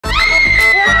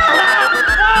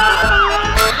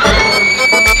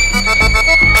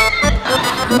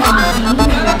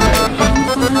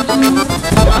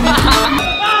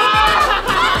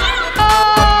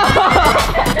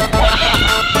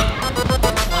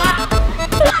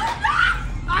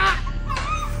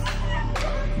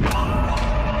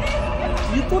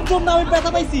দেখুন না আমি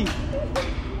ব্যথা পাইছি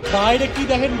বাইরে কি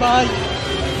দেখেন ভাই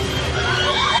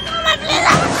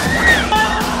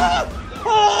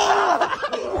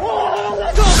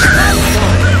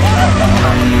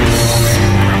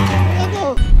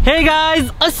Hey guys,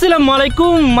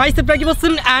 Assalamualaikum. Myself Rakib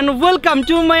Hossain and welcome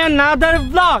to my another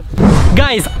vlog.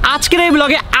 Guys, আজকের এই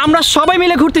ব্লগে আমরা সবাই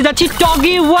মিলে ঘুরতে যাচ্ছি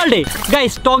টগি ওয়ার্ল্ডে।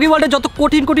 গাইস, টগি ওয়ার্ল্ডে যত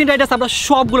কঠিন রাইড আছে আমরা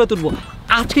সবগুলো তুলবো।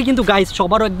 আজকে কিন্তু গাইস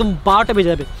সবারও একদম 12টা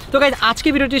বেজে যাবে। তো গাইস আজকে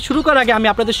ভিডিওটি শুরু করার আগে আমি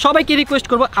আপনাদের সবাইকে রিকোয়েস্ট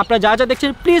করবো, আপনারা যা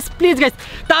দেখছেন প্লিজ গাইস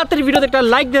তাড়াতাড়ি ভিডিওতে একটা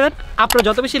লাইক দেবেন। আপনারা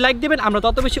যত বেশি লাইক দেবেন আমরা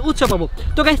তত বেশি উৎসাহ পাবো।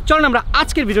 তো গাইস চলুন আমরা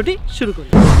আজকের ভিডিওটি শুরু করি।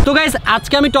 তো গাইস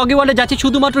আজকে আমি টগি ওয়ার্ল্ডে যাচ্ছি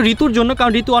শুধুমাত্র ঋতুর জন্য,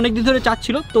 কারণ ঋতু অনেকদিন ধরে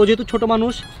চাচ্ছিল। তো যেহেতু ছোট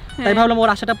মানুষ তাই ভাবলাম ওর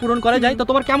আশাটা পূরণ করা যায়। তো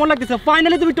তোমার কেমন লাগতেছে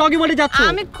ফাইনালি তুমি টগি ওয়ার্ল্ডে যাচ্ছ?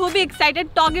 আমি খুবই এক্সাইটেড।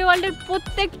 টগি ওয়ার্ল্ডের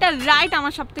প্রত্যেকটা রাইড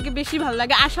আমার সবথেকে বেশি ভালো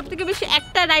লাগে, আর সবথেকে বেশি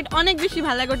একটা রাইড অনেক বেশি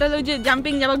ভালো লাগে, ওটা হলো যে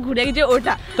জাম্পিং যাওয়া ঘুরে যে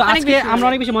ওটা। তো আজকে আমরা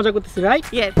অনেক বেশি মজা করতেছি, রাইট?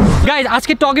 ইয়েস গাইস,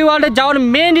 আজকে টগি ওয়ার্ল্ডে যাওয়ার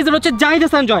মেইন রিজন হচ্ছে জাহিদ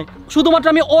হাসান জয়। শুধুমাত্র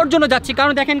আমি ওর জন্য যাচ্ছি,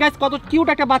 কারণ দেখেন গাইস কত কিউট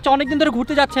একটা বাচ্চা, অনেকদিন ধরে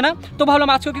ঘুরতে যাচ্ছে না। তো ভাবলাম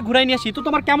আজকে ওকে ঘুরাই নিয়ে আসি। তো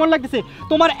তোমার কেমন লাগতেছে?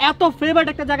 তোমার এত ফেভারিট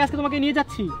একটা জায়গা আজকে তোমাকে নিয়ে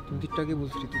যাচ্ছি। তুমি টগি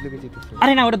বলছিস তুই লেগে যেতেছ।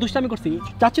 আরে না, ওটা দুষ্টামি করছি,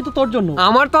 যাচ্ছি তো তোর জন্য।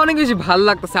 আমার তো অনেক বেশি ভালো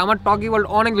লাগতেছে, আমার টগি ওয়ার্ল্ড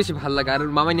অনেক বেশি ভালো লাগে, আর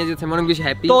মামা নিয়ে যাচ্ছে আমি অনেক বেশি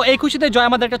হ্যাপি। তো এই খুশিতে জয়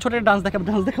আমাদের একটা ছোট ডান্স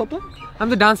দেখাও তো। আমি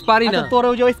তো ডান্স পারি না। তোর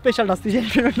ওই যে স্পেশাল ডান্স তুই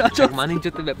নাচো।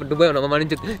 মানিজ্যতে ব্যাপার ডুবাইও না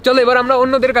মানিজ্যতে। চলো এবার আমরা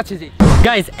অন্যদের কাছে যাই।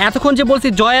 গাইস এতক্ষণ যে বলছি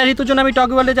জয় আর ঋতুর জন্য আমি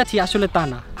টগি ওয়ার্ল্ডে যাচ্ছি, আসলে তা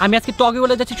না। আমি আজকে টগি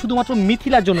ওয়ার্ল্ডে যাচ্ছি শুধুমাত্র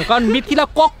মিথিলার জন্য, কারণ মিথিলা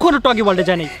কখনো টগি ওয়ার্ল্ডে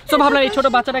যায়নি। তো ভাবলাম এই ছোট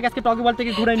বাচ্চাটাকে আজকে টগি ওয়ার্ল্ড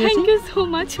থেকে ঘুরে নিয়েছি। Thank you so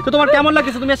much. তো তোমার কেমন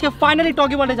লাগছে তুমি আজকে ফাইনালি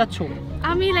টগি ওয়ার্ল্ডে যাচ্ছ?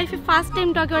 আমি লাইফে ফার্স্ট টাইম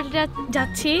টগি ওয়ার্ল্ডে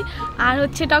যাচ্ছি, আর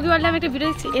হচ্ছে টগি ওয়ার্ল্ডে আমি একটা ভিডিও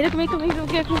দেখছি এরকম একটু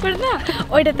করে না,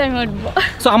 ওইটাতে আমি উঠবো।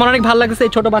 সো আমার অনেক ভালো লাগছে,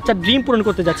 এই ছোট বাচ্চার ড্রিম পূরণ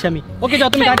করতে যাচ্ছি আমি। ওকে যাও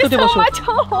তুমি গাড়িতে বসো।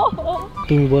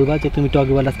 তুমি বলবা যে তুমি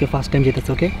টগি ওয়ার্ল্ড আজকে ফার্স্ট টাইম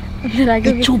যেতেছো, ওকে?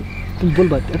 চুপ, তুমি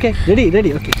বলবা, ওকে?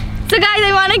 Ready okay. So guys,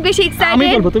 আমি অনেক বেশি এক্সাইটেড। আমি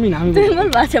বলবো, তুমি না, আমি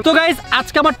বলবো। তো গাইস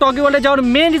আজকে আমার টগি ওয়ার্ল্ডে যাওয়ার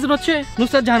মেইন রিজন হচ্ছে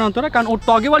নুসরাত জাহান অন্তরা, কারণ ওর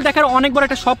টগি ওয়ার্ল্ড দেখার অনেক বড়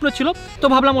একটা স্বপ্ন ছিল। তো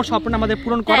ভাবলাম ওর স্বপ্নটা আমাদের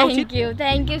পূরণ করা উচিত।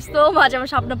 থ্যাংক ইউ সো মাচ আমার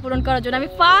স্বপ্ন পূরণ করার জন্য। আমি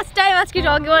ফার্স্ট টাইম আজকে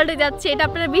টগি ওয়ার্ল্ডে যাচ্ছি, এটা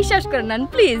আপনারা বিশ্বাস করেন না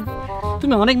প্লিজ।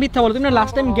 তুমি অনেক মিথ্যা বলো, তুমি না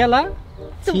লাস্ট টাইম গেলা।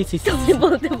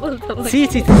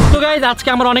 তো গাইস আজকে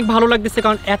আমার অনেক ভালো লাগতেছে,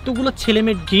 কারণ এতগুলো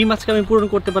ছেলেমেয়ের ড্রিম আজকে আমি পূরণ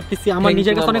করতে পারতেছি। আমার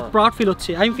নিজের কাছে অনেক প্রাউড ফিল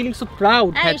হচ্ছে। I am feeling so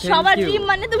proud. সবার ড্রিম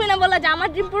মানে তুমি না বলা যে আমার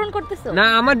ড্রিম পূরণ করতেছো? না,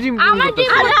 আমার ড্রিম আমাকে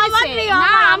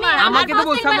তো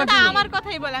বলছ আমার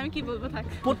কথাই বলে, আমি কি বলবো? থাক,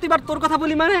 প্রতিবার তোর কথা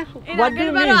বলি মানে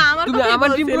তুমি আমার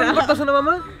ড্রিম পূরণ করতেছো না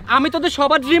মামা? আমি তোদের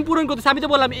সবার ড্রিম পূরণ করতেছি। আমি তো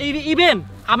বললাম ইভেন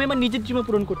আমি আমার নিজের ড্রিম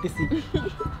পূরণ করতেছি।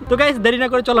 তো গাইস দেরি না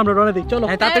করে চলো আমরা রওনা দিই। চলো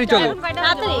তাড়াতাড়ি চলো।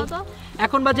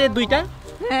 এখন বাজে 2টা,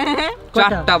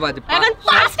 4টা বাজে, এখন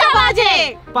 5টা বাজে,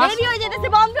 দেরি হয়ে যেতেছে,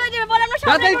 বন্ধ হয়ে যাবে, বলে আমরা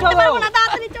সাথে করতে পারবো না।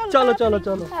 তাড়াতাড়ি চলো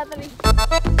তাড়াতাড়ি।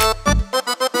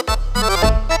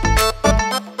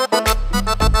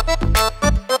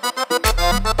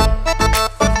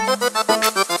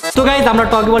 তো গাইস আমরা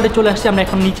টগি ওয়ার্ল্ডে চলে আসছি, আমরা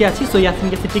এখন নিচে আছি। সো ইয়াসিন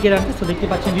গেছে টিকেট আনতে। সো দেখতে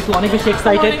পাচ্ছেন ঋতু অনেক বেশি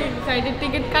এক্সাইটেড,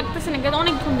 টিকেট কাটতেছে না,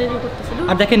 অনেক ফোন দেরি করতেছে।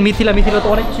 আর দেখেন মিথিলা তো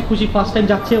অনেক খুশি, ফার্স্ট টাইম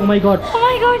যাচ্ছে। ও মাই গড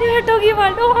টগি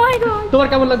ওয়ার্ল্ড, ও মাই গড। তোমার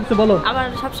কেমন লাগছে বলো? আমার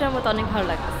সবসময় মতো অনেক ভালো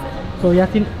লাগছে। তো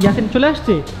ইয়াসিন চলে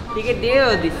আসছে, টিকেট দিয়েও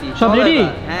দিছি, সব রেডি?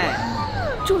 হ্যাঁ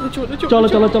চলো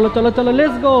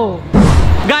লেটস গো।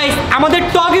 গাইস আমাদের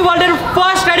টগি ওয়ার্ল্ডের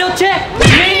ফার্স্ট রাইড হচ্ছে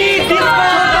মিনি ডিসকো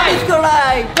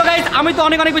রাইড। তো গাইস আমি তো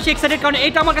অনেক বেশি এক্সাইটেড, কারণ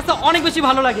এটা আমার কাছে অনেক বেশি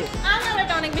ভালো লাগে। আমার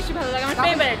এটা অনেক বেশি ভালো লাগে, আমার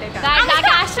ফেভারিট এটা। গাইস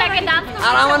আগে আশাকে ডান্স করতে,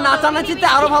 আর আমার নাচানাচিতে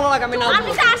আরো ভালো লাগে, আমি নাচবো।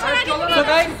 আমি আশাকে তো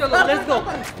গাইস চলো let's go.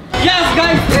 Yes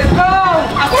guys let's go.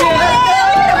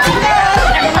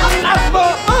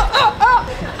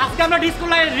 আজকে আমরা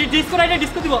ডিসকো রাইডে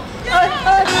ডিসকো দিব।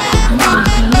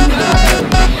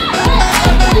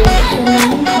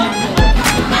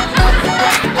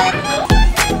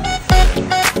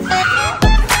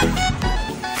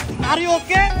 আরে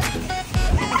ওকে,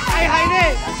 হাই রে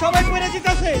সবাই পড়ে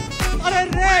যেতেছে। আরে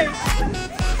রে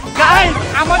গাইস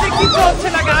আমাদের কিছু হচ্ছে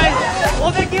না গাইস,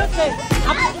 ওদের কি হচ্ছে?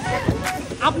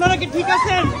 আপনারা কি ঠিক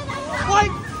আছেন? ওই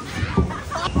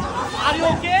আরে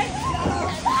ওকে,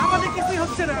 আমাদের কিছুই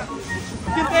হচ্ছে না,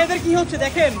 কিন্তু এদের কি হচ্ছে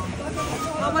দেখেন।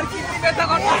 আমার কি ব্যথা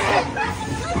করতেছে।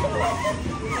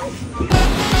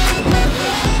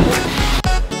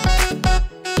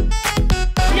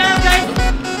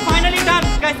 ফাইনালি ডান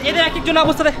গাইস, এদের এক একজন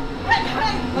অবস্থা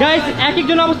গাইস, এক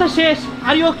একজন অবস্থা শেষ।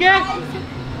 Are you okay?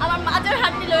 আমার মাজার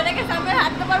হাড্ডি লয়ে রেখেছে, আমি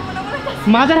হাঁটতে পারবো না বলে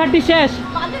মাজার হাড্ডি শেষ।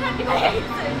 মাজার হাড্ডি ভেঙে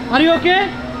গেছে। Are you okay?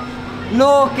 নো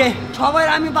ওকে, সবাই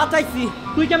আমি বাঁচাইছি।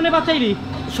 তুই কেমনে বাঁচাইলি?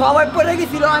 সবাই পড়ে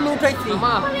গেছিল, আমি উঠাইছি।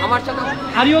 মা আমার সাথে।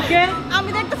 Are you okay? আমি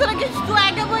দেখতেছ না কিছু তুই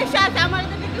আগে বসে আছে, আমার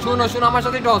শোনো আমার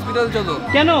সাথে একটু হসপিটাল চলো।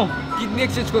 কেন? কিডনি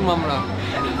এক্সচেঞ্জ করব আমরা।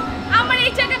 আমার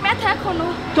এই জায়গায় ব্যথা এখনো।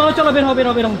 চলো চলো বের হবে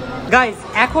গাইস।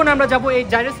 এখন আমরা যাব এই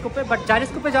জাইরোস্কোপে, বাট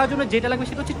জাইরোস্কোপে যাওয়ার জন্য যেটা লাগবে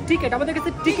সেটা হচ্ছে টিকিট। আমাদের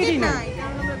কাছে টিকিটই না।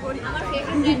 আমার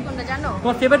ফেভারিট রাইড কোনটা জানো?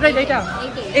 তোমার ফেভারিট রাইড এইটা?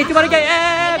 এইটাবারে কি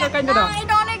কাইন্ড না?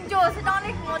 এটা অনেক জোস, এটা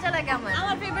অনেক মজা লাগে আমার।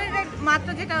 আমার ফেভারিট রাইড মাত্র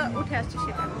যেটা উঠে আসছে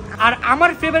সেটা। আর আমার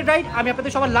ফেভারিট রাইড আমি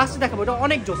আপনাদের সবার লাস্টে দেখাবো, এটা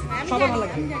অনেক জোস, সবার ভালো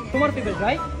লাগে। তোমার ফেভারিট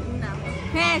রাইড?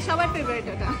 হ্যাঁ, সবার ফেভারিট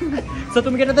এটা। সো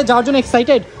তুমি কি এটাতে যাওয়ার জন্য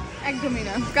এক্সাইটেড? একদমই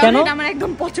না, কারণ এটা আমার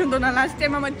একদম পছন্দ না। লাস্ট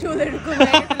টাইম আমার চুলের এরকম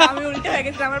হয়ে গেছিল, আমি উল্টে হয়ে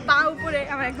গেছিলাম, আমার পা উপরে।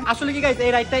 আমার একদম আসলে কি গাইস,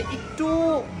 এই রাইডটা একটু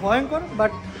ভয়ঙ্কর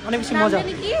বাট অনেক বেশি মজা।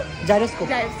 জানি কি? জাইরোস্কোপ।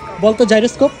 জাইরোস্কোপ। বলতো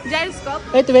জাইরোস্কোপ? জাইরোস্কোপ।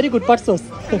 এই তো ভেরি গুড পারসোস।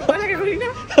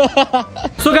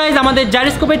 সো গাইস, আমাদের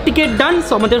জাইরোস্কোপের টিকিট ডান।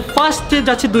 সো আমাদের ফার্স্টে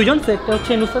যাচ্ছে দুইজন, একটা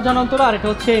হচ্ছে নুসরাত জাহান অন্তরা আর এটা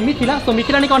হচ্ছে মিথিলা। সো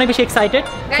মিথিলা নাকি অনেক বেশি এক্সাইটেড।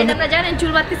 গাইস আপনারা জানেন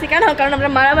চুল বাঁধতেছি কেন? কারণ আমরা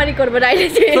মারামারি করব রাইডে।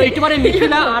 তো একবারে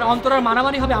মিথিলা আর অন্তরার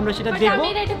মারামারি হবে, আমরা সেটা দেখব।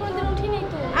 আমি রাইডে কোনদিন উঠি নাই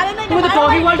তো। আরে না, তুমি তো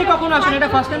টগি ওয়ার্ল্ডে কখনো আসো না, এটা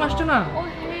ফার্স্ট টাইম আসছো না?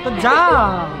 তো যা।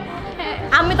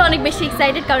 আমি তো অনেক বেশি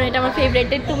এক্সাইটেড, কারণ এটা আমার ফেভারিট।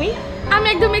 তুমি? আমি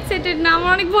একদম এক্সাইটেড না,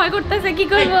 আমার অনেক ভয় করতেছে। কি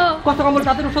করব? কত কম্বল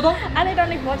তাড়াতাড়ি উঠো তো। আরে এটা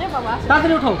অনেক মজা বাবা।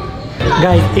 তাড়াতাড়ি উঠো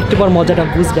গাইস, একটু পর মজাটা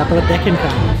বুঝবে, আপনারা দেখেন।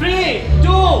 3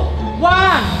 2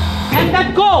 1 এন্ড দ্যাট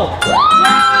গো।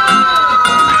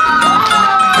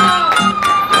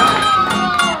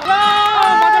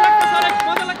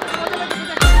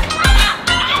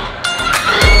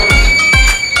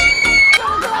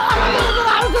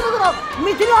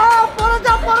 মিথিলা পড়ে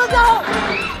যাও।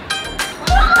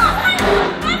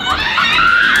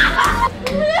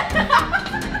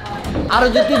 আরো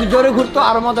যদি জোরে ঘুরতো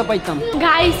আরো মজা পাইতাম।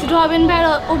 গাইস, রবিন ভাইয়ের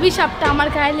অভিশাপটা আমার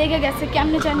গায়ে লেগে গেছে,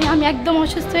 কেমনে জানি। আমি একদম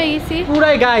অসুস্থ হয়ে গেছি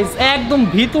পুরাই গাইস, একদম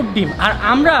ভিতর ডিম। আর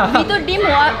আমরা ভিতর ডিম,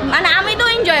 মানে আমি তো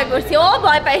এনজয় করছি, ও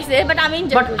ভয় পাইছে, বাট আমি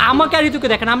এনজয় বাট আমাকে আর ঋতুকে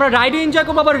দেখেন, আমরা রাইডে এনজয়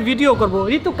করবো আবার ভিডিও করবো।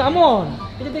 ঋতু কামন,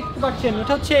 এটা দেখতে পাচ্ছেন,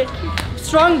 এটা হচ্ছে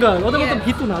স্ট্রং গার্ল, ওদের মতো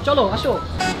ভীতু না। চলো আসো।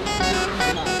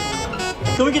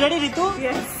 তুমি কি রেডি ঋতু?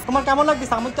 তোমার কেমন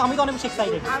লাগতেছে? আমি তো অনেক বেশি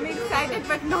এক্সাইটেড। আমি এক্সাইটেড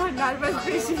বাট নট নার্ভাস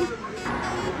বেশি।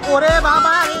 ওরে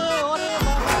বাবা রে,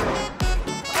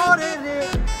 ওরে রে।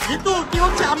 ঋতু কি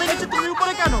হচ্ছে? আমি নিচে, তুমি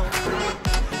উপরে কেন?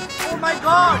 ও মাই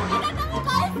গড,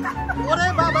 ওরে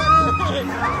বাবা রে।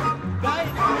 গাইস,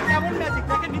 কেমন ম্যাজিক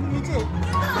দেখেন, ঋতু নিচে।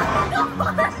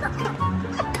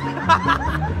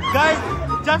 গাইস,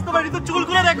 জাস্ট তোমার ঋতু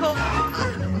চুলগুলো দেখো।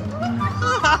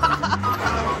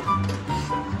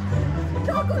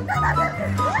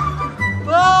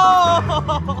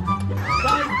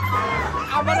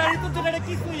 আমার আর ঋতুর জন্য এটা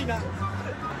কিছুই না,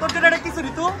 তোর জন্য এটা কিছু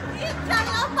ঋতু।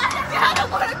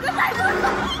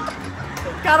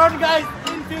 কারণ গাইস,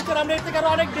 ইন ফিউচার আমরা এর থেকে আরো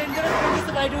অনেক ডেঞ্জারাস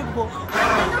রাইডে উঠবো।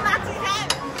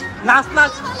 নাচ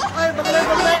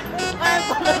বদলে।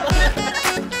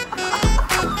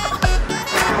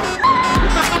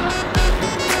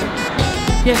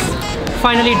 ইয়েস,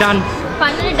 ফাইনালি ডান।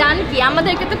 কি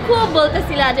আমাদেরকে তো খুব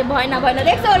বলতেছিল যে ভয় না।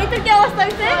 দেখছো ঋতুর কি অবস্থা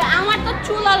হইছে? আমার তো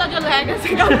চুল আলাদা হয়ে গেছে।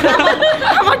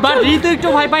 বাট ঋতু একটু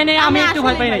ভয় পাই নাই, আমি একটু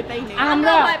ভয় পাই নাই।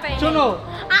 আমরা শোনো,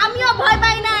 আমিও ভয়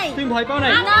পাই নাই। তুমি ভয় পাও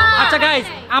নাই? আচ্ছা গাইস,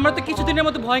 আমরা তো কিছুদিনের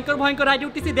মধ্যে ভয়ঙ্কর রাইড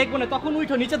উঠতেছি, দেখবো না, তখন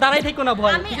উঠো, নিচে দাঁড়াই থাকো না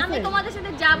ভয়। আমি তোমাদের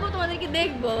সাথে যাবো, তোমাদেরকে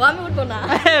দেখবো, আমি উঠবো না।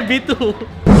 বিতু।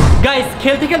 গাইস,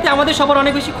 খেলতে আমাদের সবার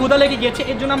অনেক বেশি ক্ষুধা লেগে গিয়েছে,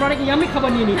 এর জন্য আমরা অনেক ইয়ামি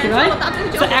খাবার নিয়ে নিয়েছি, রাইট?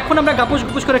 তো এখন আমরা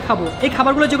গুপুস করে খাবো। এই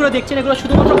খাবারগুলো যেগুলো দেখছেন, এগুলো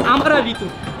শুধুমাত্র আমার আর ঋতু।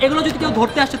 এগুলো যদি কেউ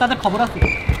ধরতে আসছে তাদের খবর আছে।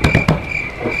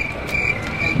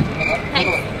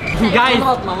 গাইস,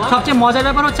 সবচেয়ে মজার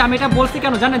ব্যাপার হচ্ছে আমি এটা বলছি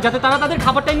কেন জানেন? যাতে তারা তাদের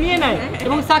খাবারটা নিয়ে নেয়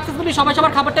এবং সাকসেসফুলি সবাই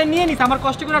সবার খাবারটা নিয়ে নিছে। আমার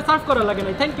কষ্ট করে আর সার্ভ করা লাগে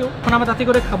না। Thank you. এখন আমরা তাতে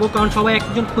করে খাবো, কারণ সবাই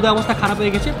একজন ক্ষুধা অবস্থা খারাপ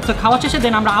হয়ে গেছে। তো খাওয়া শেষে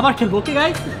দেন আমরা আবার খেলবো। Okay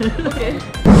guys?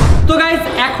 তো গাইস,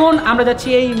 এখন আমরা যাচ্ছি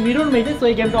এই মিরর মেজে। তো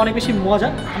এই গেমটা অনেক বেশি মজা,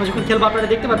 আমরা যখন খেলবো আপনারা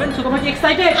দেখতে পাবেন। তো তোমরা কি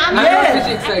এক্সাইটেড?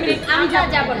 আমি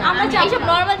যাব না। আমরা যাই, সব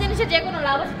নরমাল জিনিসে যে কোনো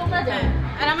লাভ আছে, তোমরা যাও।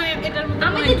 আর আমার এটার মধ্যে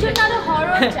আমি কিছু না,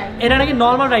 হরর চাই। এটা নাকি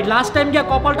নরমাল রাইড। লাস্ট টাইম গিয়া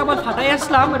কপাল ফাটাই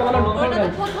আসলাম, এটা বলা নরমাল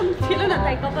রাইড ছিল না,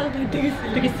 তাই কপাল ফাটে গেছে।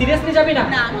 তুই কি সিরিয়াসলি যাবি না?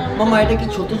 না মামা, এটা কি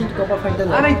ছোট কপাল ফাইটাল?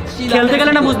 আরে খেলতে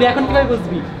গেলে না বুঝবি, এখন কিভাবে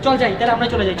বুঝবি? চল যাই, তাহলে আমরা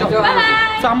চলে যাই। চল।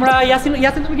 তো আমরা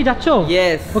ইয়াসিন তুমি কি যাচ্ছ?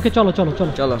 ইয়েস। ওকে, চলো।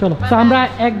 তো আমরা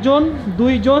 1 জন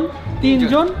 2 জন 3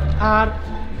 জন আর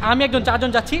আমি একজন, 4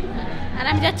 জন যাচ্ছি। আর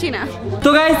আমি যাচ্ছি না। তো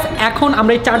গাইস, এখন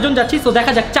আমরা এই 4 জন যাচ্ছি। তো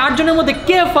দেখা যাক 4 জনের মধ্যে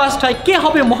কে ফার্স্ট হয়, কে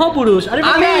হবে মহাপুরুষ। আরে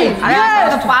আমি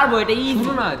পারবো, এটা ইজি।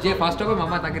 শুনো না, যে ফার্স্ট হবে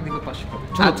মামা তাকে দিব 500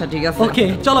 টাকা। আচ্ছা ঠিক আছে। ওকে,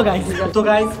 চলো গাইস। তো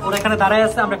গাইস, ওরা এখানে দাঁড়ায়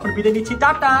আছে, আমরা এখন বিদায় নিচ্ছি।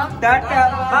 Tata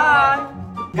bye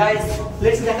guys.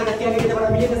 লেটস দেখা যাক কে আগে যেতে পারে।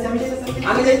 আমি যাইতেছি।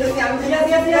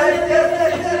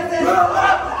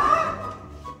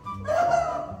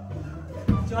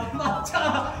 চল বাচ্চা,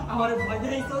 আমার ভয়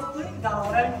দেখাইছস তুই? দাঁড়া,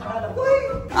 ওরা আমি ফাটা দেব।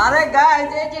 আরে গাইস,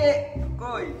 এই যে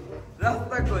কই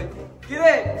রাস্তা কই?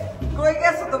 কিরে কই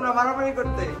গেছো তোমরা মারামারি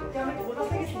করতে?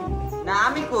 না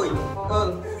আমি কই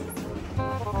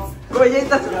কই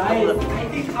যাইতাছো?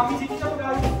 আমি চিঠি চাবো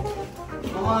গাইস।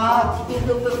 মামা চিকেন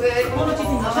চলতেছে কোনো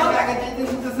চিকেন না আগে যাইতে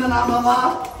দিতেছে না মামা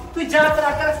তুই যা তোর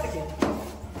আকাশ থেকে।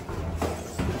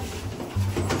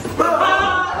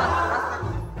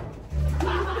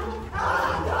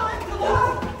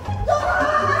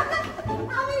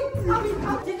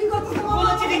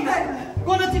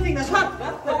 কোনো চিটিং না সব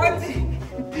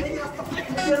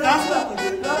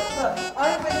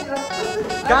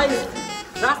গাইস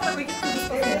রাস্তা দেখি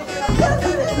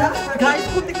গাইস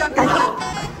কুত্তি কাকা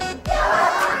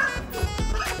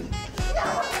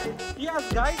Yes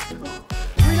guys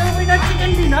winner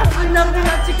chicken dinner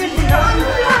winner chicken dinner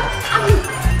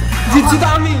জিতছি তো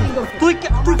আমি তুই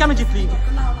কেন জিতলি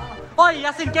ওই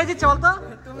ইয়াসিন কে জিতছে বলতো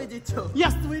তুমি জিতছো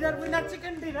ইয়েস winner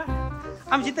chicken dinner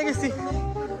আমি জিতে গেছি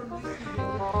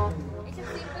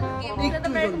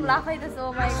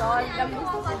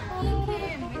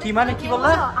কি মানে কি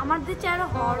বললা আমাদের চেহারা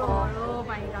horror O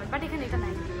my god but এখানে এটা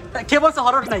নাই কে বলছে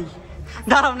হরর নাই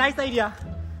দাঁড়াও নাইস আইডিয়া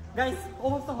গাইস ও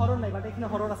বলছে হরর নাই বাট এখানে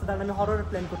হরর আছে দাঁড়ান আমি হররের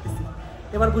প্ল্যান করতেছি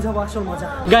এবার বুঝাবো আসল মজা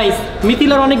গাইস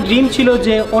মিথিলার অনেক ড্রিম ছিল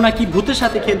যে ও নাকি ভূতের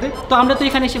সাথে খেলবে তো আমরা তো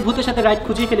এখানে এসে ভূতের সাথে রাইড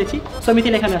খুঁজে ফেলেছি সো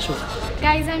মিথিলা এখানে আসো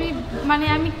গাইস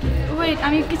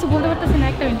আমি কিছু বলতে পারতেছি না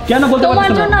একটা মিনিট কেন বলতে পারছ না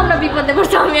তোমার জন্য আমরা বিপদে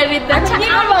পড়ছি আমি আর রিদ্দা আচ্ছা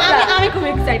আমি খুব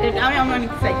এক্সাইটেড আমি অনেক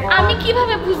এক্সাইটেড আমি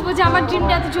কিভাবে বুঝবো যে আমার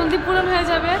ড্রিমটা এত জলদি পূরণ হয়ে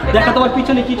যাবে দেখা তোমার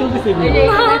পিছনে কি চলতেছে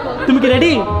তুমি কি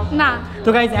রেডি না তো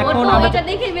গাইস এখন আমরা এটা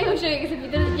দেখে বেহুশ হয়ে গেছে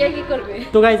ভিতরে গিয়ে কি করবে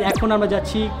তো গাইস এখন আমরা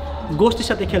যাচ্ছি গোস্টের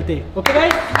সাথে খেলতে ওকে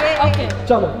গাইস ওকে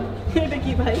চলো এটা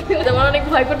কি ভাই তোমার অনেক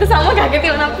ভয় করতেছে আমাকে আগে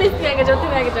দিও না প্লিজ তুমি আগে যাও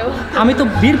তুমি আগে যাও আমি তো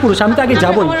বীর পুরুষ আমি তো আগে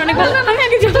যাবই আমার অনেক ভালো আমি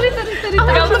আগে যাও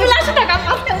তুমি লাস্টে টাকা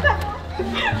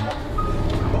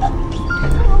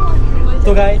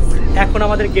তো গাইস এখন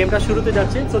আমাদের গেমটা শুরুতে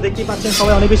যাচ্ছে তো দেখতেই পাচ্ছেন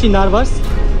সবাই অনেক বেশি নার্ভাস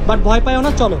বাট ভয় পায়ও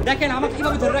না চলো দেখেন আমাকে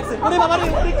কিভাবে ধরে রাখছে ওরে বাবা রে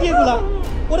ওরে কি এগুলা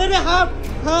ওরে রে হাত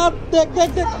হাত দেখ দেখ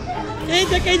দেখ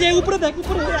এই যে উপরে দেখ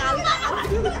উপরে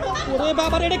ওরে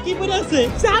বাবা রে এটা কি পরে আছে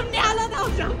সামনে আলো দাও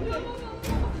সামনে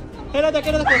এটা দেখ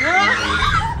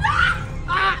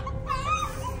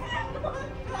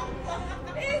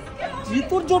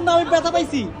জিতুর জন্য আমি ব্যথা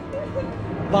পাইছি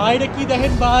ভাই রে কি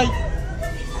দেখেন ভাই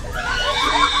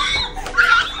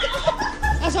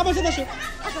আসো আমার সাথে আসো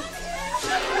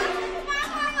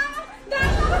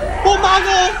ও মা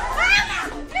গো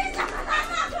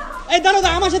এই দাঁড়ো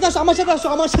আমার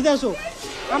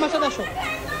সাথে আসো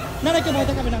না না কেউ ভয়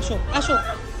দেখাবে না আসো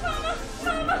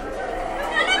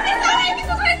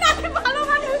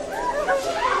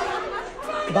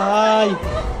ভাই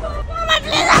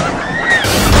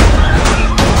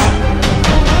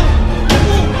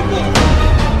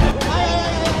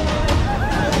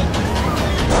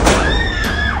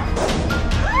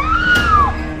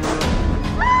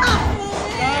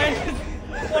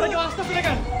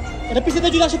এটা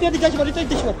পিছিয়ে দিয়ে আসো তুই দিকে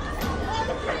আসো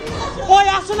ওই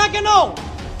আসো না কেন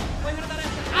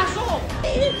আসো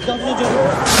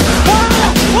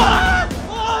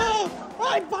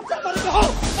বাচ্চা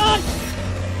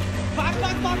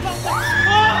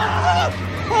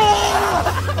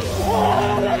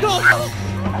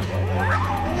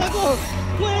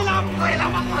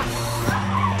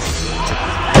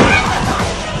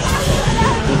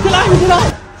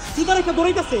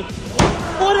দৌড়াইতেছে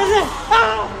ওরে রে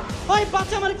ওই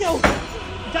বাচ্চা আমার কেউ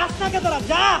যাস না কে তোরা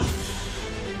যা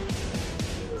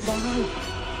ভাই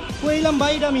কইলাম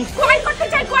ভাই এটা আমি কই করতে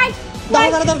চাই কই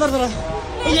দাঁড়া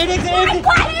এই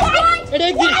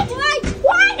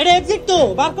এটা এক্সিট তো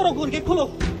বার করো গেট খোলো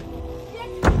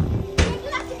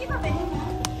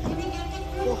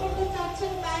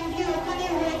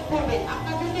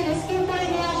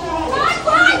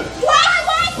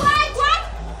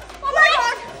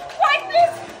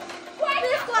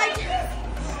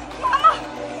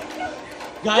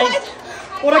গাইস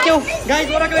ওরা কেউ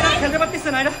এটা খেলতে পারতেছে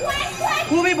না এটা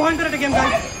খুবই ভয়ঙ্কর একটা গেম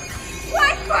গাইস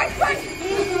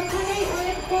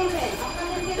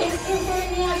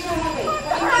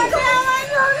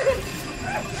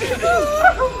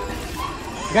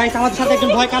গাইস আমাদের সাথে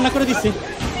একজন ভয় কান্না করে দিচ্ছে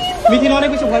মিথিন অনেক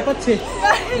বেশি ভয় পাচ্ছে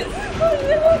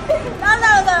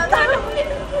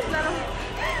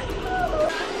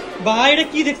ভাই এটা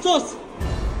কি দেখছোস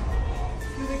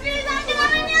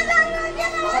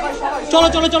চলো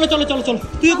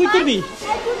তুইও কুইট করবি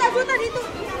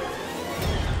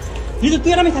ঋতু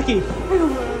তুই আর আমি থাকি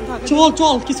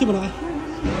চল কিছু না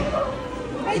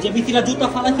এই যে মিথিলা জুতা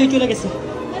ফালা খেয়ে চলে গেছে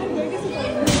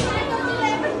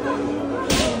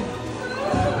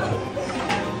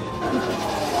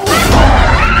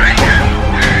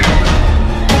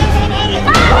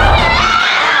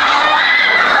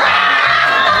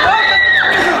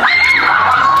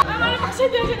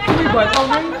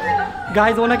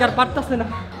গাইজ ওনাকে আর পারতেছে না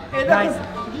গাইজ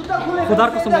খোদার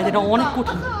কসম গাইজ এটা অনেক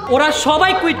কঠিন ওরা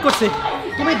সবাই কুইট করছে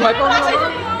তুমি ভয় পাও না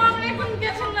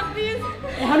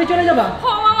ওখানে চলে যাবা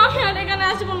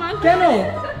কেন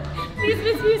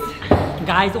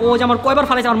গাইজ ও যে আমার কয়বার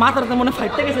ফালাইছে আমার মাথার মনে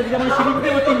ফাইটতে গেছে যেমন সিঁড়িতে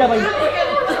তিনটা ভাই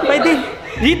ভাই দি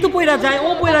ঋতু পয়রা যায় ও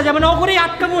পয়রা যায় মানে ও করে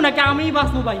আটকাবো নাকি আমিই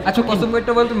বাঁচবো ভাই আচ্ছা কসম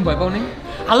করে বল তুমি ভয় পাও নাই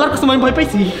আল্লাহর কসম আমি ভয়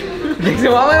পাইছি দেখছো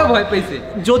বাবাও ভয় পাইছে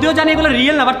যদিও জানি এগুলো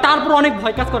রিয়েল না বাট তারপর অনেক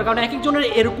ভয় কাজ করে কারণ এক একজনের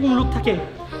এরকম লুক থাকে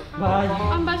ভাই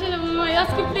আমি বাসে যাবো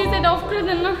আজকে প্লিজ এটা অফ করে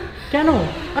দেন না কেন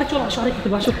আরে চলো আসো আরে কিছু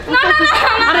আসো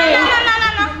আরে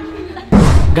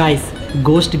গাইস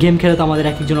গোস্ট গেম খেলে তো আমাদের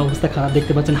এক একজনের অবস্থা খারাপ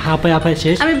দেখতে পাচ্ছেন হাঁপায় হাঁপায়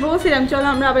শেষ আমি বলছিলাম চলো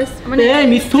আমরা আবার মানে এই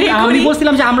মিথ্যু আমি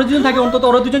বলছিলাম যে আমরা দুজন থাকি অন্তত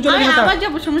ওরা দুজন চলে গেল আবার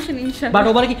যাবো সমস্যা নেই ইনশাআল্লাহ বাট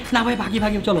ওবার কি না ভাই ভাগি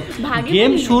ভাগি চলো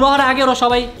গেম শুরু হওয়ার আগে ওরা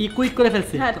সবাই কুইট করে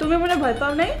ফেলছে হ্যাঁ তুমি মনে ভয়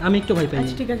পাও নাই আমি একটু ভয় পাই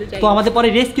আচ্ছা ঠিক আছে যাই তো আমাদের পরে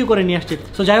রেস্কিউ করে নিয়ে আসছে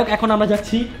সো যাই হোক এখন আমরা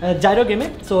যাচ্ছি জাইরো গেমে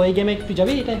সো এই গেমে তুই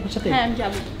যাবি এটা সাথে হ্যাঁ আমি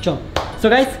যাব চল সো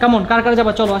গাইস কাম অন কার কার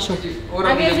যাবা চলো আসো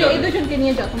আগে এই দুজনকে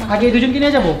নিয়ে যাও তোমার আগে এই দুজনকে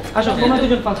নিয়ে যাবো আসো তোমরা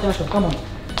দুজন ফার্স্টে আসো কাম অন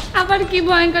আবার কি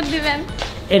ভয়ঙ্কর দিবেন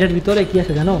এটার ভিতরে কি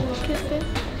আছে জানো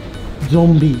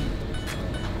জম্বি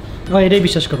ও এটাই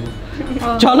বিশ্বাস করবো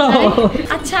চলো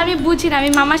আচ্ছা আমি বুঝি না আমি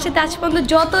মামার সাথে আজ পর্যন্ত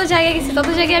যত জায়গায় গেছি তত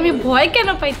জায়গায় আমি ভয় কেন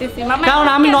পাইতেছি মামা কারণ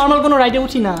আমি নর্মাল কোনো রাইডে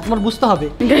উঠি না তোমার বুঝতে হবে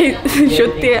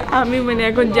সত্যি আমি মানে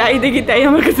এখন যাই দেখি তাই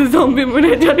আমার কাছে জম্বি মনে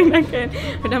হয় জানি না কেন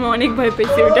ওটা আমি অনেক ভয়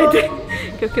পেয়েছি ওটাতে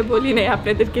কাউকে বলি নাই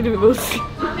আপনাদেরকে আমি বলছি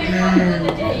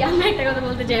আমি একটা কথা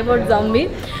বলতে চাই এবার জম্বি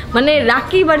মানে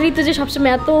রাকিব আর ঋতু যে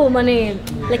সবসময় এত মানে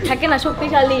থাকে না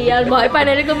শক্তিশালী আর ভয় পায়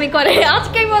না এরকমই করে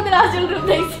আজকে আমি ওদের আসল রূপ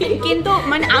দেখছি কিন্তু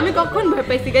মানে আমি কখন ভয়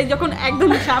পাইছি গাইস যখন একদম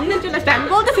সামনে চলে আসছে আমি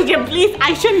বলতেছি যে প্লিজ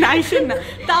আইসেন না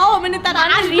তাও মানে তার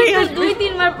আসবে ঋতু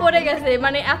 2-3 বার পড়ে গেছে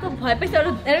মানে এত ভয় পাইছে আর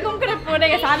এরকম করে পড়ে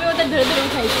গেছে আমি ওদের ধরে ধরে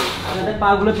উঠাইছি আমাদের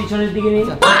পাগুলো পিছনের দিকে নিয়ে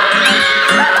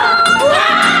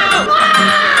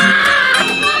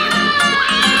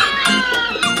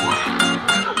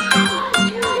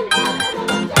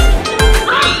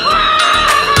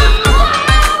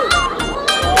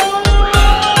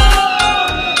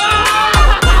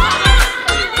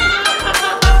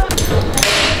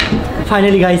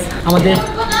ফাইনালি গাইস আমাদের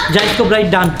জাইস্কো রাইড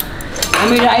ডান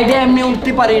আমি রাইডে এমনি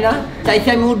উঠতে পারি না চাইছি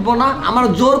আমি উঠবো না আমার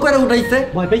জোর করে উঠাইছে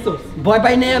ভয় পাইছো ভয়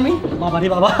পাই নাই আমি বাবা রে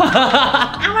বাবা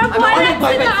আমার ভয়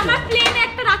লাগছে তো আমার প্লেনে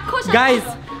একটা রাক্ষস আছে গাইস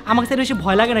আমার কাছে বেশি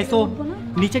ভয় লাগে না তো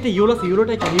নিচে একটা ইউরো আছে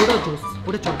ইউরোটাই চল ইউরোটা জোস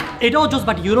ওটা চল এটাও জোস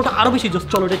বাট ইউরোটা আরো বেশি জোস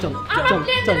চল ওটা চল আমার চল চল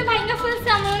প্লেনটারে ভাঙা ফেলছে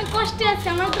আমার অনেক কষ্টে আছে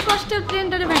আমার তো কষ্টের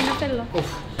প্লেনটারে ভাঙা ফেললো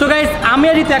তো গাইস আমি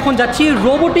আর রিতু এখন যাচ্ছি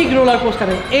রোবোটিক রোলার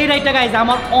কোস্টারে এই রাইডটা গাইস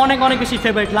আমার অনেক অনেক বেশি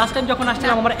ফেভারিট লাস্ট টাইম যখন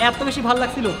আসছিলাম আমার এত বেশি ভালো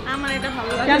লাগছিল আমার এটা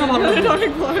ভালো লাগে কেন ভালো লাগে?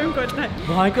 অনেক ভয়ঙ্কর তাই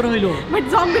ভয়ঙ্কর হইলো বাট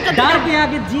জম্বিটা ডার কে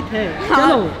আগে জিত হে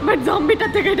চলো বাট জম্বিটা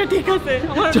থেকে এটা ঠিক আছে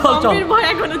আমার চল, চল। জম্বির ভয়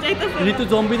এখনো যাইতেছে না। ঋতু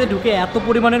জম্বিতে ঢুকে এত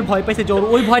পরিমাণের ভয় পাইছে যে ওর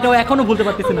ওই ভয়টাও এখনো ভুলতে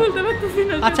পারতেছে না বলতে পারতেছি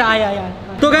না আচ্ছা আয় আয় আয়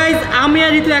তো গাইস আমি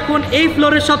আর ঋতু এখন এই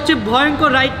ফ্লোরের সবচেয়ে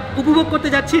ভয়ঙ্কর রাইড উপভোগ করতে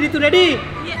যাচ্ছি ঋতু ready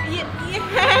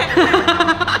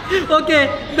okay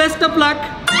best of luck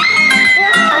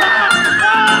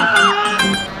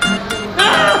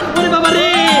ওরে বাবা রে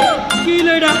কি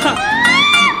লইডা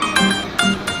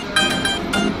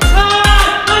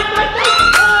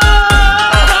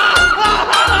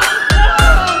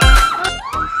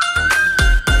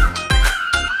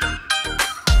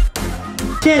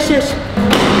শেষ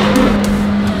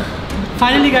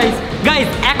ফাইনালি গাইস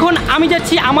এখন আমি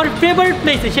যাচ্ছি আমার ফেভারিট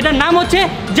প্লেসে সেটার নাম হচ্ছে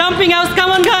jumping house come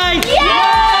on guys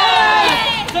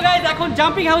so guys এখন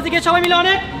জাম্পিং হাউসে গিয়ে সবাই মিলে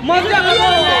অনেক মজা করব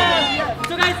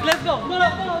so guys let's go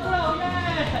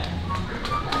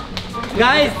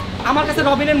guys আমার কাছে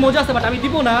রবিনের মোজা আছে বাট আমি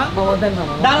দিব না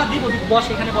দাঁড়া দিব বস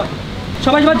এখানে বস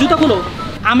সবাই জুতা খুলো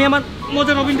আমি আমার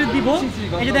মোজা রবিনকে দিব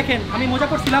এই যে দেখেন আমি মোজা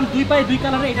করছিলাম দুই পায়ে দুই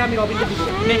কালারে এটা আমি রবিনকে দিব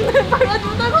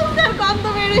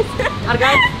আর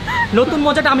গাইস নতুন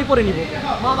মোজাটা আমি পরে নিব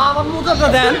মামা আমার মোজাটা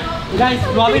দেন গাইস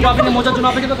রবিনের মোজার জন্য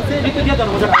অপেক্ষা করতেছে ঋতু দিয়ে দাও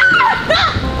মোজাটা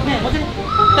নে মোজা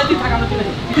তুই থাক আমরা চলে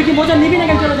যাই তুই কি মোজা নিবি না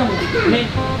কেন চলে যাবো নে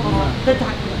তুই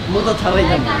থাক মোজা ছাড়াই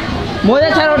যাবো মোজা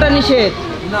ছাড়া ওটা নিষেধ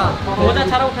না মোজা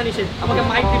ছাড়া ওঠা নিষেধ আমাকে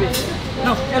মাইক দিবে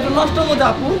নাও এটা নষ্ট মোজা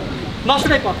আপু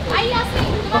নষ্টটাই কর আই আসি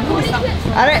তোমার পুলিশ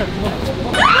আরে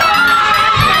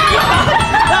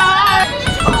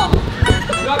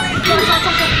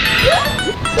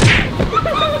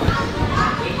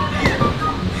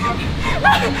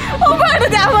ও বাড়ি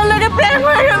দে আমার লগে প্রেম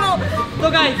হয়ে গেল তো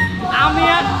গাইস আমি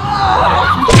আর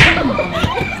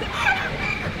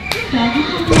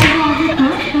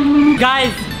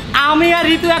গাইস আমি আর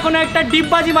ঋতু এখন একটা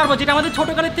ডিপবাজি মারবো যেটা আমাদের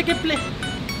ছোটকালের থেকে প্লে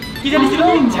কি জানি ছিল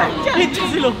ইচ্ছা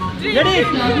ছিল রেডি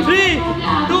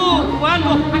 3 2 1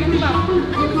 গো আগে তুই মার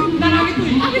না আগে তুই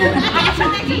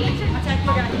আচ্ছা একটু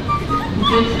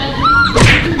ওই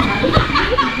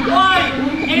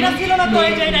এটা ছিল না তো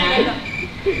এই যে এটা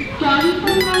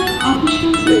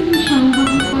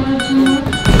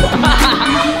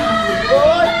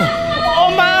ও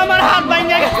মা আমার হাত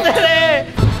ভাঙে গেছে রে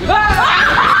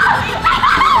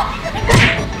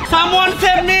someone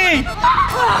save me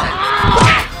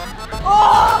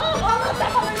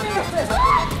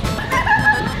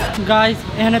গাইস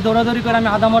এখানে দৌড়াদৌড়ি করে আমি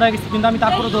আধা মরে গেছি কিন্তু আমি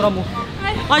তারপরে দৌড়াবো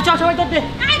আয় চল সবাই দৌড় দে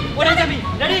ওরে যাবি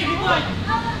রেডি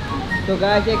তো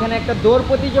গাইস এখানে একটা দৌড়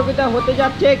প্রতিযোগিতা হতে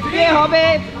যাচ্ছে কে হবে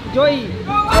জয়ী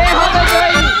কে হবে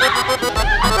জয়ী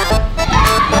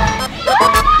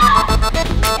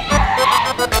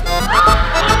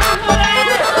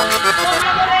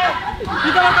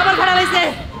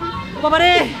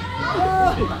বাবারে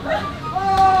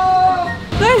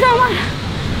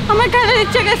আমার খেলার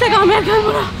ইচ্ছে গেছে আমি আর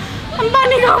খেলবো না আমি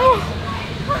পানি খাবো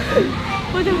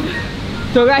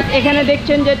তো গাইস এখানে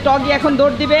দেখছেন যে টগি এখন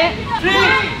দৌড় দিবে 3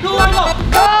 2 1 গো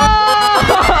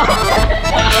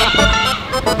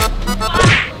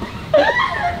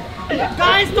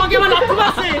গাইস টগি আমার লাথি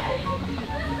মারছে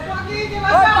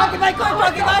টগি ভাই কই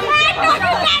টগি ভাই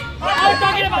ওই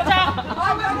টগি রে বাঁচা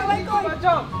টগি ভাই কই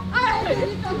বাঁচো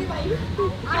টগি ভাই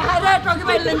আরে টগি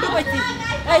ভাই লেন্ডু পাইছি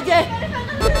এই যে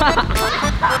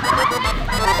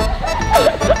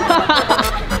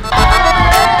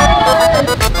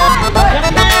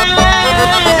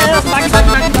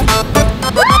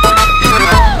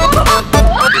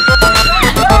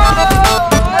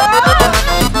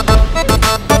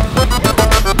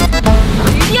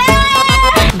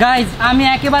গাইজ আমি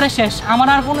একেবারে শেষ আমার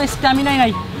আর কোনো স্ট্যামিনাই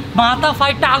নাই মাথা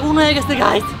ফাইটটা আগুন হয়ে গেছে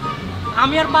গাইজ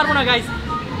আমি আর পারবো না গাইজ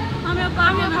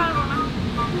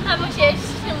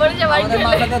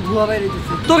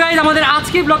তো গাইজ আমাদের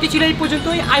আজকের ব্লগটি ছিল এই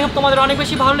পর্যন্তই আই হোপ তোমাদের অনেক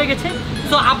বেশি ভালো লেগেছে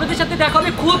তো আপনাদের সাথে দেখা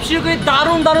হবে খুব শীঘ্রই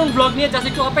দারুণ দারুণ ব্লগ নিয়ে জাস্ট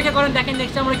একটু অপেক্ষা করেন দেখেন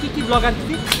নেক্সট আমরা কি ব্লগ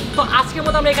আনছি তো আজকের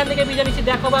মতো আমরা এখান থেকে বিদায় নিচ্ছি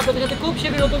দেখা হবে আপনাদের সাথে খুব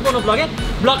শীঘ্রই নতুন কোনো ব্লগে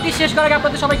ব্লগটি শেষ করার আগে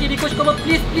আপনাদের সবাইকে রিকোয়েস্ট করবো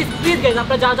প্লিজ প্লিজ প্লিজ গাইজ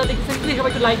আপনারা যা যা দেখছেন প্লিজ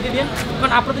সবাই একটু লাইক দিয়ে দিন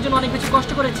কারণ আপনাদের জন্য অনেক বেশি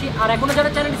কষ্ট করেছি আর এখনো যারা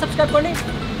চ্যানেলটি সাবস্ক্রাইব করেনি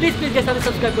প্লিজ প্লিজ গাইজ তাদের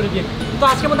সাবস্ক্রাইব করে দিন তো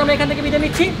আজকের মতো আমরা এখান থেকে বিদায়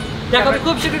নিচ্ছি দেখা হবে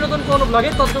খুব শীঘ্রই নতুন কোনো ব্লগে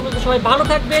ততক্ষণ সবাই ভালো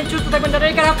থাকবেন সুস্থ থাকবেন